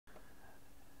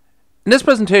In this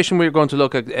presentation, we're going to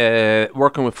look at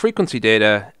working with frequency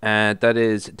data, and that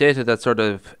is data that's sort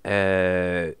of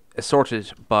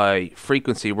assorted by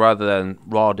frequency rather than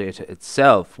raw data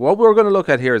itself. What we're going to look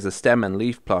at here is a stem and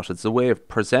leaf plot. It's a way of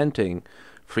presenting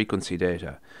frequency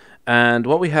data. And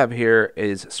what we have here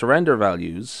is surrender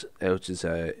values, which is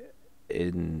in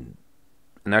an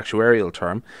actuarial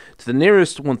term, to the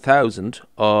nearest 1,000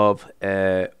 of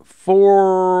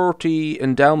 40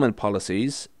 endowment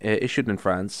policies issued in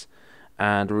France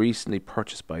and recently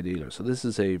purchased by dealers. So this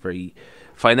is a very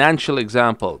financial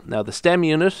example. Now the STEM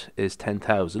unit is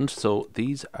 10,000, so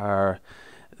these are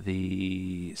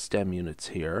the STEM units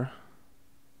here.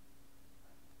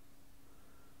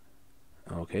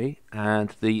 Okay,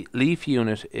 and the leaf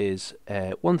unit is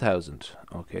 1,000.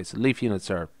 Okay, so leaf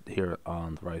units are here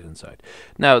on the right hand side.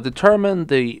 Now determine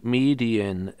the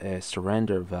median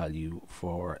surrender value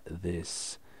for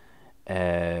this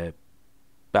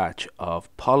batch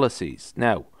of policies.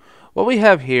 Now what we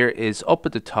have here is up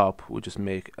at the top, we'll just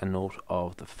make a note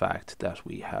of the fact that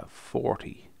we have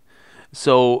 40.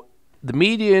 So the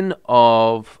median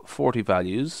of 40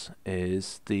 values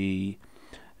is the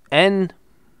n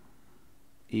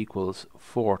equals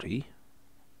 40.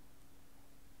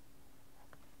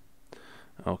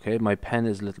 Okay, my pen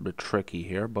is a little bit tricky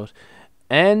here, but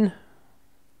n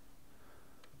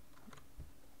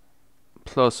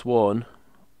plus 1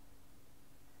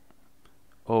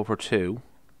 over 2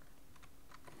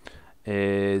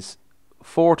 is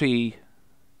 40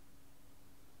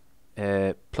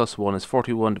 plus 1 is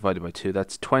 41 divided by 2.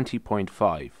 That's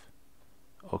 20.5.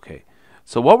 Okay,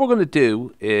 so what we're going to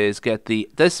do is get the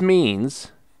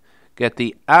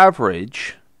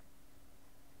average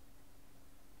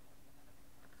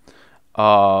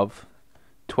of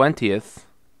 20th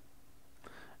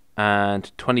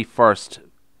and 21st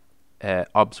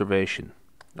observation.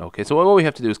 Okay, so what we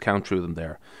have to do is count through them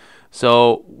there.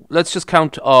 So let's just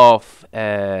count off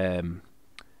the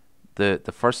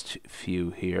first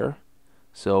few here.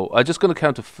 So I'm just going to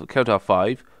count off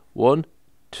 5. 1,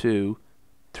 2,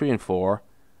 3, and 4,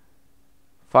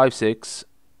 5, 6.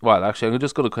 Well, actually, I'm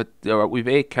just going to cut. We've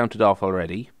 8 counted off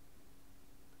already.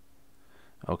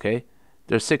 Okay,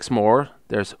 there's 6 more.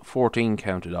 There's 14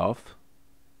 counted off.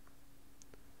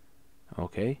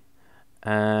 Okay.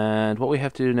 And what we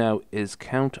have to do now is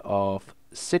count off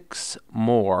 6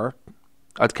 more.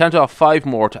 I'd count off 5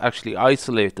 more to actually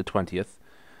isolate the 20th.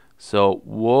 So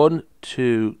 1,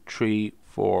 2, 3,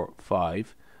 4,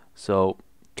 5. So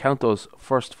count those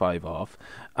first 5 off.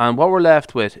 And what we're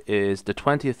left with is the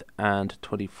 20th and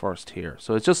 21st here.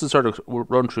 So it's just to sort of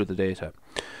run through the data.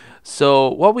 So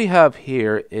what we have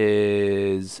here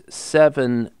is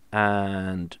 7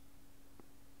 and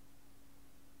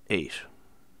 8.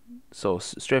 So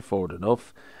straightforward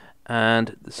enough,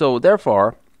 and so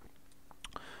therefore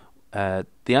the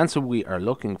answer we are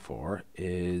looking for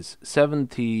is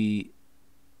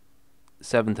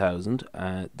 77,000.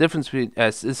 Difference between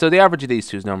so the average of these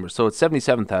two numbers, so it's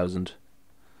 77,000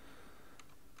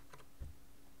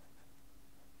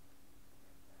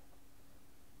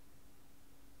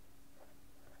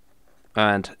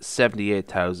 and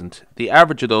 78,000. The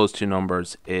average of those two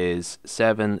numbers is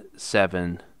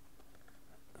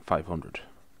 77,500.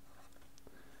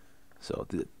 So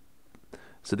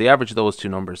the average of those two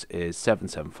numbers is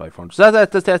 77,500. So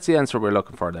that's the answer we're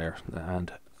looking for there,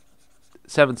 and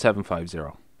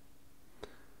 7750.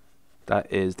 That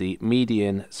is the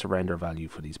median surrender value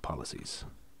for these policies.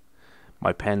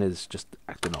 My pen is just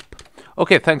acting up.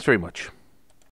 Okay, thanks very much.